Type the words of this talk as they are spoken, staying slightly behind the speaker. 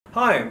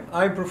Hi,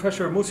 I'm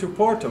Professor Múcio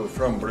Porto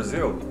from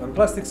Brazil. I'm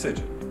plastic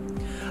surgeon.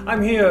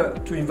 I'm here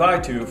to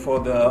invite you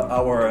for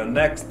our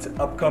next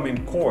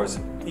upcoming course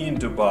in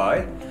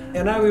Dubai,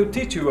 and I will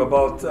teach you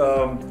about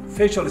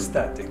facial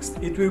aesthetics.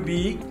 It will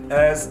be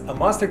as a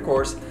master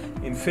course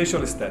in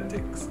facial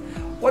aesthetics.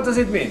 What does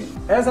it mean?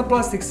 As a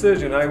plastic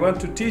surgeon, I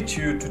want to teach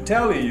you, to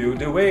tell you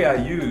the way I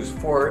use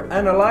for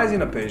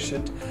analyzing a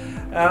patient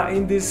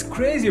in this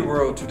crazy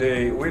world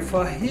today with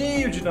a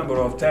huge number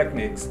of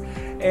techniques.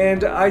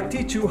 And I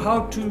teach you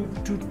how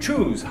to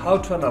choose, how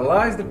to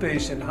analyze the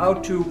patient, how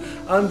to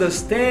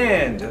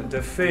understand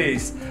the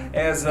face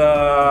as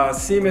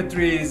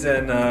symmetries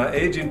and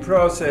aging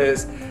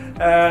process,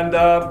 and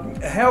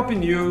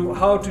helping you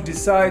how to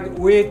decide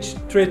which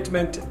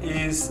treatment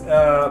is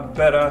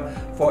better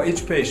for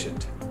each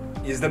patient,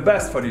 is the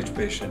best for each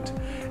patient.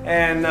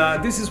 And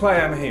this is why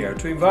I'm here,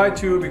 to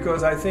invite you,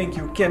 because I think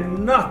you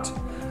cannot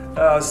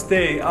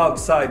stay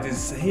outside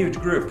this huge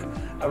group.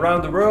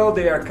 Around the world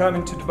they are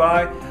coming to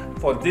Dubai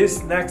for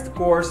this next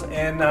course,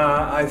 and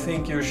I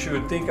think you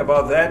should think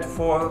about that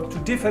to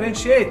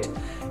differentiate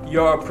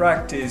your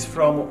practice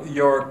from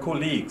your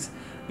colleagues,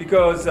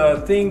 because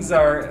things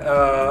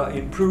are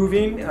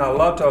improving, a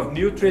lot of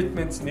new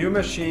treatments, new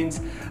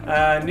machines,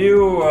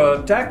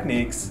 new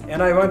techniques,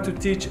 and I want to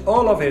teach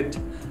all of it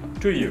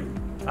to you.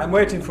 I'm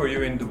waiting for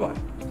you in Dubai.